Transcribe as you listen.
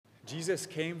Jesus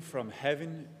came from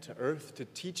heaven to earth to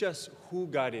teach us who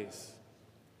God is.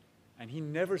 And he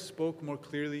never spoke more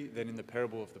clearly than in the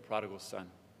parable of the prodigal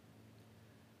son.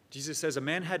 Jesus says, a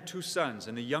man had 2 sons,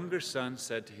 and the younger son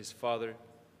said to his father,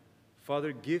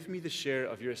 "Father, give me the share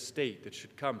of your estate that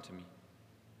should come to me."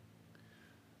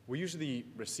 We usually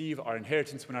receive our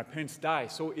inheritance when our parents die,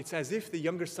 so it's as if the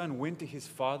younger son went to his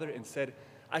father and said,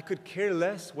 "I could care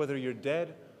less whether you're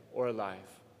dead or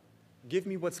alive. Give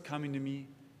me what's coming to me,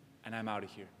 and I'm out of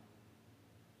here."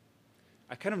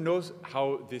 I kind of know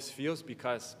how this feels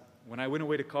because when I went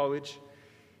away to college,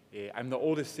 I'm the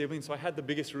oldest sibling, so I had the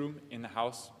biggest room in the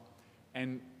house.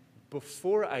 And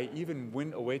before I even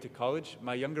went away to college,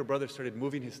 my younger brother started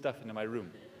moving his stuff into my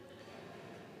room.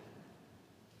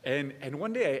 And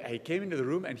one day I came into the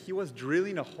room and he was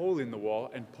drilling a hole in the wall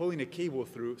and pulling a cable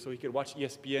through so he could watch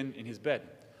ESPN in his bed,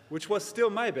 which was still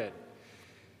my bed.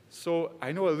 So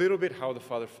I know a little bit how the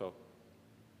father felt.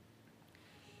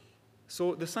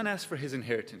 So the son asks for his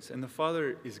inheritance, and the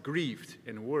father is grieved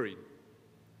and worried.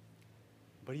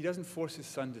 But he doesn't force his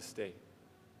son to stay.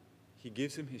 He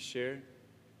gives him his share,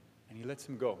 and he lets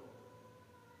him go.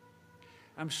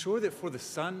 I'm sure that for the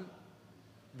son,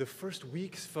 the first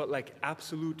weeks felt like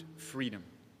absolute freedom.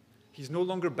 He's no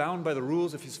longer bound by the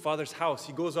rules of his father's house.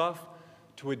 He goes off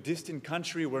to a distant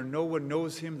country where no one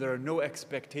knows him. There are no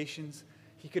expectations.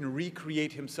 He can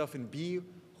recreate himself and be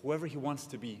whoever he wants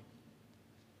to be.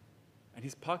 And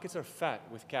his pockets are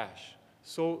fat with cash.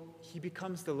 So he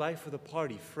becomes the life of the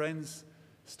party. Friends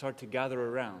start to gather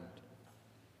around.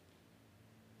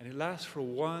 And it lasts for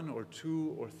 1 or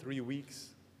 2 or 3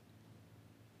 weeks.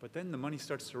 But then the money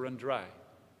starts to run dry.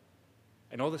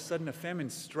 And all of a sudden a famine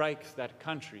strikes that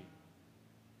country.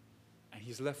 And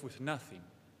he's left with nothing.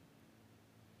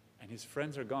 And his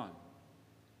friends are gone.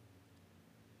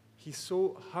 He's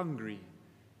so hungry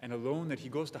and alone that he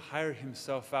goes to hire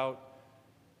himself out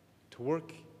to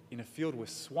work in a field with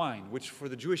swine, which for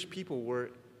the Jewish people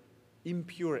were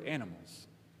impure animals.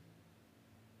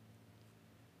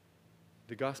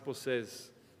 The gospel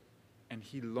says, "And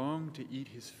he longed to eat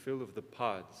his fill of the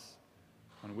pods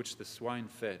on which the swine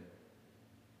fed,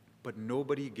 but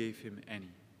nobody gave him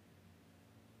any."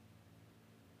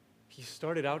 He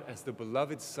started out as the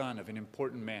beloved son of an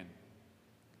important man,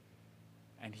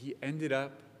 and he ended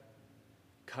up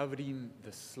coveting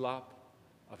the slop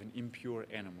of an impure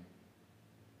animal.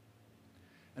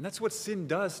 And that's what sin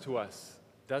does to us,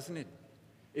 doesn't it?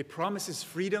 It promises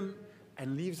freedom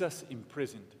and leaves us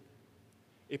imprisoned.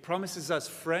 It promises us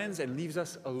friends and leaves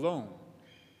us alone.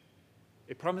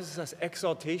 It promises us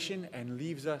exaltation and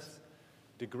leaves us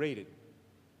degraded.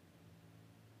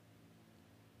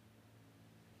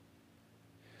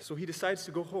 So he decides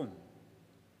to go home.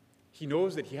 He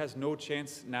knows that he has no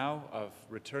chance now of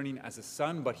returning as a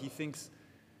son, but he thinks,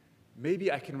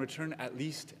 maybe I can return at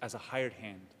least as a hired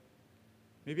hand.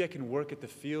 Maybe I can work at the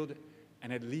field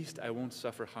and at least I won't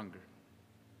suffer hunger.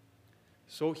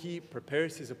 So he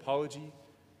prepares his apology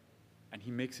and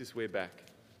he makes his way back.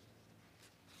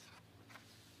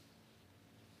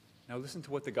 Now listen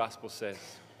to what the gospel says.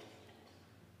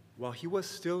 While he was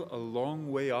still a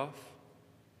long way off,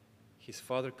 his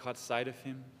father caught sight of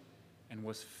him and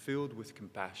was filled with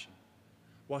compassion.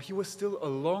 While he was still a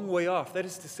long way off, that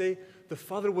is to say, the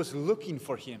father was looking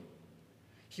for him.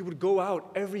 He would go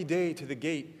out every day to the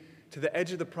gate, to the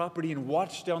edge of the property, and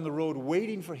watch down the road,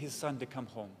 waiting for his son to come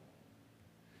home.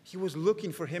 He was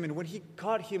looking for him, and when he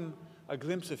caught him, a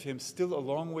glimpse of him still a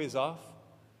long ways off,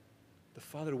 the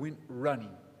father went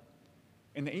running.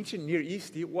 In the ancient Near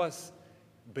East, it was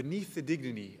beneath the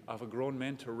dignity of a grown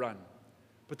man to run.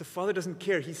 But the father doesn't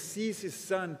care. He sees his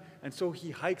son, and so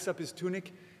he hikes up his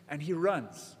tunic and he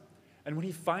runs. And when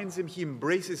he finds him, he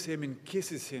embraces him and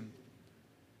kisses him.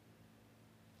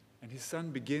 And his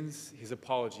son begins his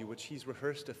apology, which he's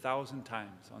rehearsed 1,000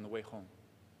 times on the way home.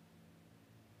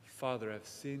 "Father, I've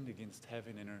sinned against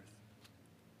heaven and earth."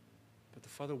 But the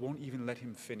father won't even let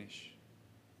him finish.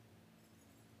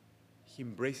 He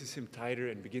embraces him tighter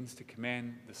and begins to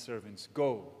command the servants,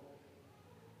 "Go,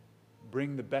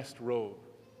 bring the best robe,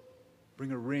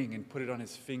 bring a ring and put it on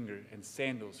his finger and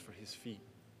sandals for his feet.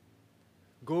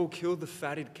 Go, kill the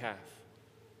fatted calf.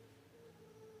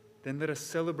 Then let us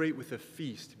celebrate with a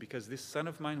feast, because this son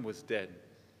of mine was dead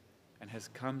and has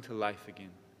come to life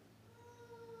again.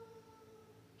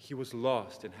 He was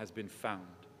lost and has been found."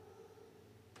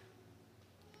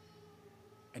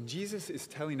 And Jesus is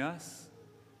telling us,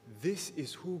 this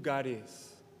is who God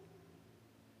is,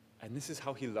 and this is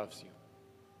how he loves you.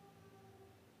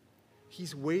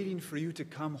 He's waiting for you to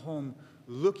come home,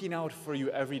 looking out for you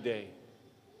every day.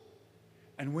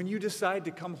 And when you decide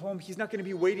to come home, he's not going to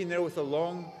be waiting there with a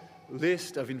long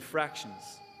list of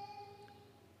infractions.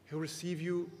 He'll receive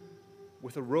you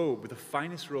with a robe, with the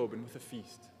finest robe, and with a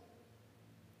feast.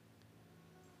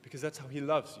 Because that's how he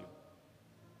loves you.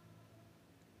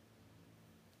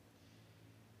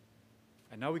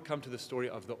 And now we come to the story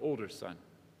of the older son.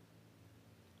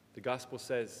 The gospel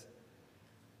says,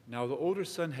 "Now the older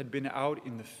son had been out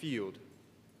in the field,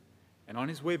 and on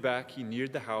his way back he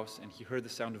neared the house, and he heard the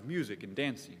sound of music and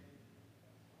dancing.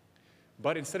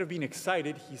 But instead of being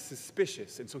excited, he's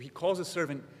suspicious, and so he calls a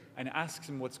servant and asks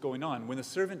him what's going on. When the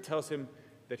servant tells him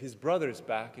that his brother is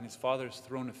back and his father has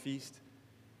thrown a feast,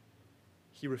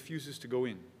 he refuses to go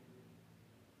in.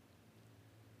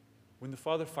 When the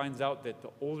father finds out that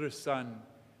the older son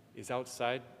is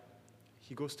outside,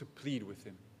 he goes to plead with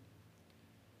him.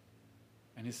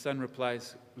 And his son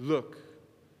replies, 'Look,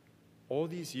 all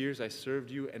these years I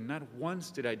served you, and not once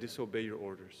did I disobey your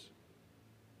orders.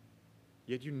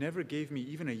 Yet you never gave me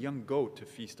even a young goat to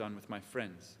feast on with my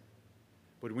friends.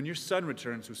 But when your son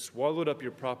returns, who swallowed up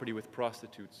your property with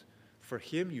prostitutes, for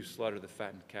him you slaughter the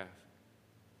fattened calf.'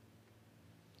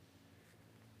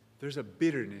 There's a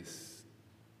bitterness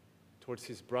towards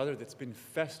his brother that's been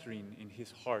festering in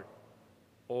his heart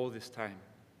all this time.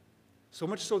 So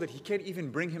much so that he can't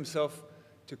even bring himself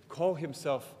to call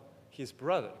himself his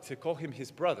brother, to call him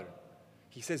his brother.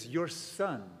 He says, 'Your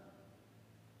son,'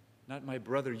 not my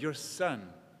brother, 'your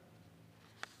son.'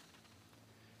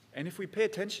 And if we pay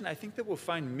attention, I think that we'll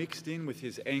find mixed in with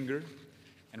his anger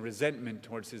and resentment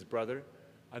towards his brother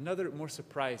another more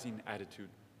surprising attitude.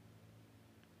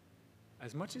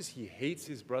 As much as he hates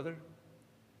his brother,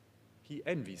 he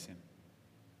envies him.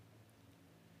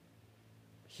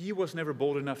 He was never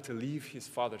bold enough to leave his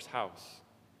father's house,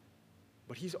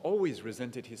 but he's always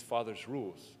resented his father's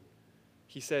rules.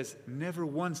 He says, 'Never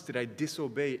once did I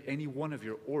disobey any one of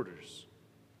your orders.'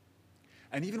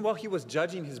 And even while he was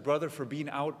judging his brother for being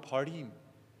out partying,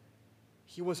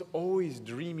 he was always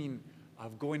dreaming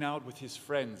of going out with his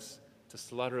friends to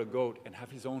slaughter a goat and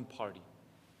have his own party.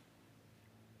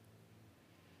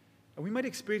 And we might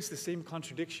experience the same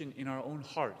contradiction in our own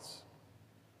hearts.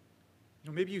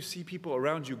 Maybe you see people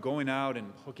around you going out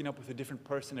and hooking up with a different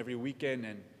person every weekend,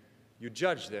 and you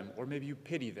judge them, or maybe you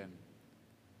pity them.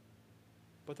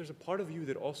 But there's a part of you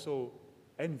that also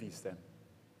envies them,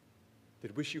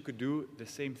 that wish you could do the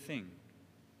same thing.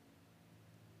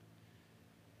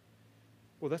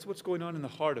 Well, that's what's going on in the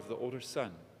heart of the older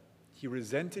son. He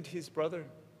resented his brother,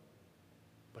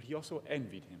 but he also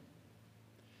envied him.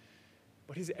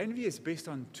 But his envy is based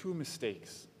on two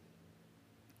mistakes.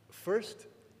 First,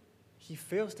 he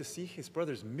fails to see his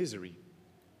brother's misery.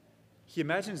 He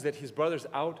imagines that his brother's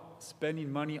out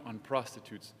spending money on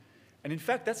prostitutes. And in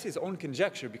fact, that's his own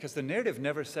conjecture, because the narrative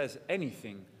never says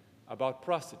anything about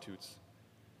prostitutes.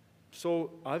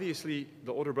 So obviously,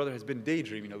 the older brother has been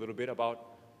daydreaming a little bit about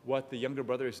what the younger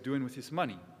brother is doing with his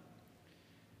money.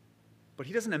 But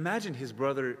he doesn't imagine his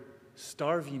brother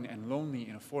starving and lonely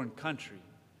in a foreign country,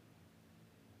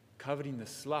 coveting the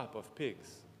slop of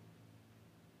pigs.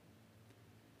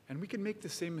 And we can make the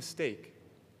same mistake.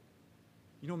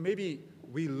 Maybe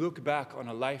we look back on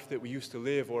a life that we used to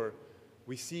live, or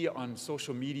we see on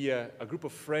social media a group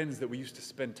of friends that we used to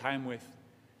spend time with,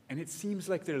 and it seems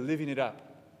like they're living it up.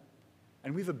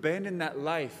 And we've abandoned that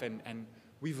life, and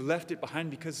we've left it behind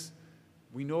because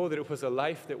we know that it was a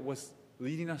life that was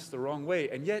leading us the wrong way.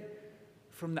 And yet,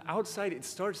 from the outside, it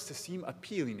starts to seem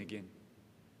appealing again.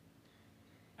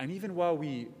 And even while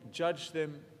we judge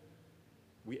them,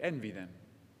 we envy them,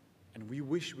 and we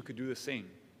wish we could do the same.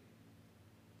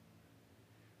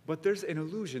 But there's an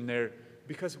illusion there,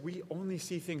 because we only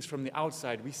see things from the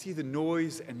outside. We see the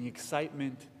noise and the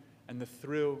excitement and the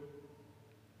thrill,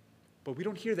 but we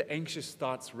don't hear the anxious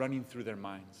thoughts running through their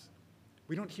minds.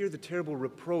 We don't hear the terrible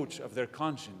reproach of their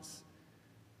conscience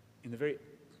in the very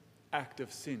act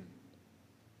of sin.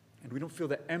 And we don't feel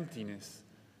the emptiness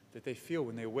that they feel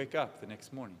when they wake up the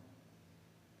next morning.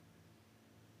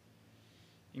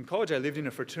 In college, I lived in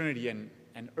a fraternity, and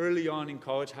early on in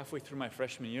college, halfway through my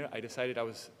freshman year, I decided I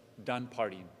was done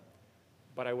partying.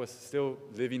 But I was still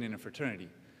living in a fraternity.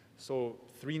 So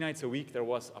 3 nights a week, there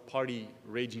was a party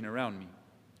raging around me.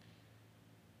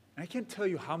 And I can't tell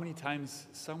you how many times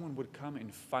someone would come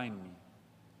and find me,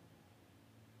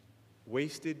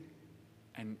 wasted,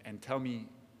 and tell me,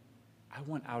 "I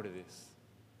want out of this.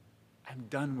 I'm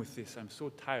done with this. I'm so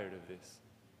tired of this."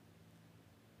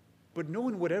 But no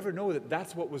one would ever know that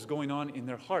that's what was going on in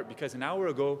their heart, because an hour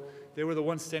ago, they were the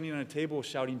ones standing on a table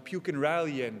shouting, "Puke and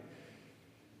rally,"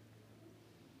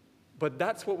 but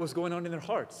that's what was going on in their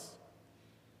hearts.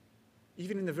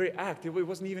 Even in the very act, it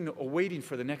wasn't even a waiting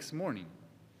for the next morning.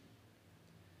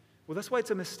 Well, that's why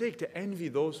it's a mistake to envy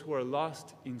those who are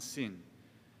lost in sin.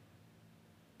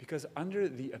 Because under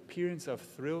the appearance of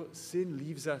thrill, sin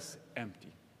leaves us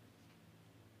empty.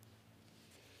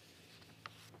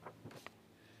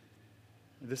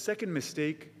 The second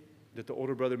mistake that the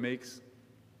older brother makes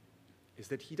is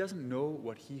that he doesn't know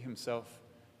what he himself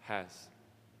has.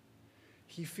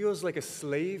 He feels like a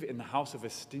slave in the house of a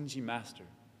stingy master.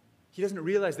 He doesn't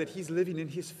realize that he's living in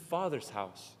his father's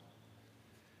house.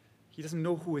 He doesn't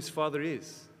know who his father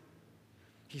is.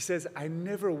 He says, I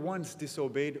never once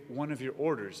disobeyed one of your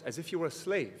orders, as if he were a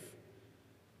slave.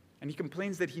 And he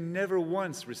complains that he never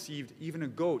once received even a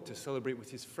goat to celebrate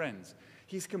with his friends.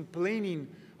 He's complaining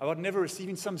about never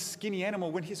receiving some skinny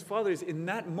animal when his father is in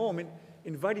that moment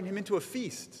inviting him into a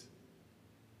feast.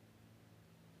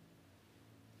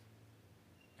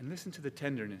 And listen to the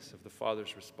tenderness of the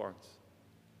father's response.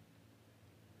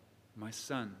 My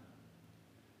son,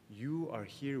 you are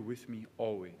here with me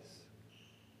always.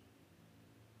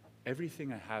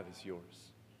 Everything I have is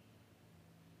yours.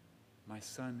 My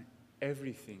son,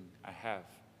 everything I have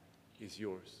is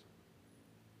yours.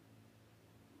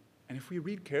 And if we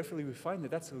read carefully, we find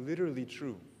that that's literally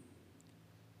true.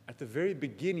 At the very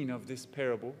beginning of this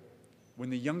parable, when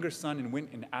the younger son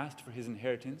went and asked for his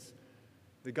inheritance,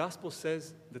 the gospel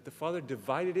says that the father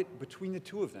divided it between the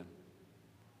two of them.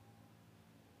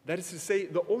 That is to say,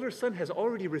 the older son has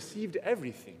already received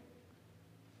everything.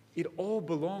 It all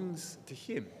belongs to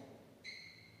him.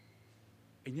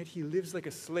 And yet he lives like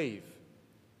a slave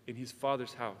in his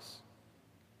father's house.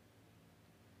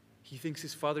 He thinks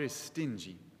his father is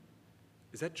stingy.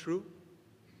 Is that true?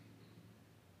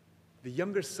 The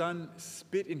younger son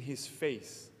spit in his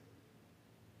face,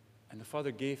 and the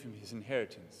father gave him his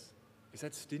inheritance. Is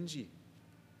that stingy?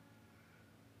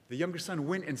 The younger son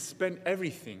went and spent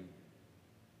everything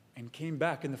and came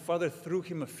back, and the father threw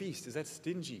him a feast. Is that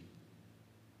stingy?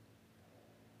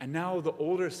 And now the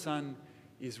older son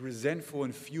is resentful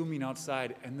and fuming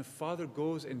outside, and the father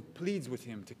goes and pleads with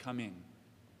him to come in.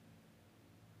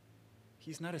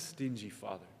 He's not a stingy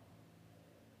father.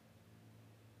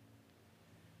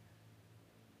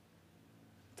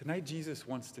 Tonight, Jesus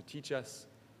wants to teach us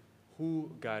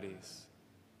who God is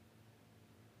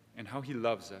and how he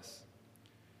loves us.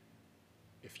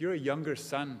 If you're a younger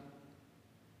son,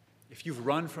 if you've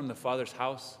run from the Father's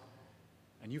house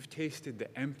and you've tasted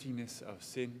the emptiness of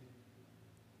sin,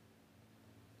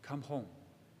 come home.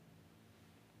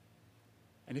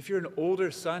 And if you're an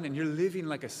older son and you're living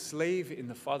like a slave in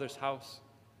the Father's house,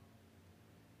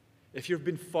 if you've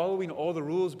been following all the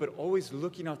rules but always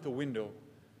looking out the window,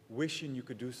 wishing you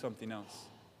could do something else,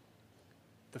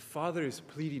 the Father is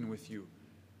pleading with you,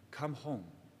 come home.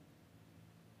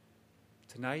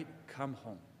 Tonight, come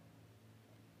home.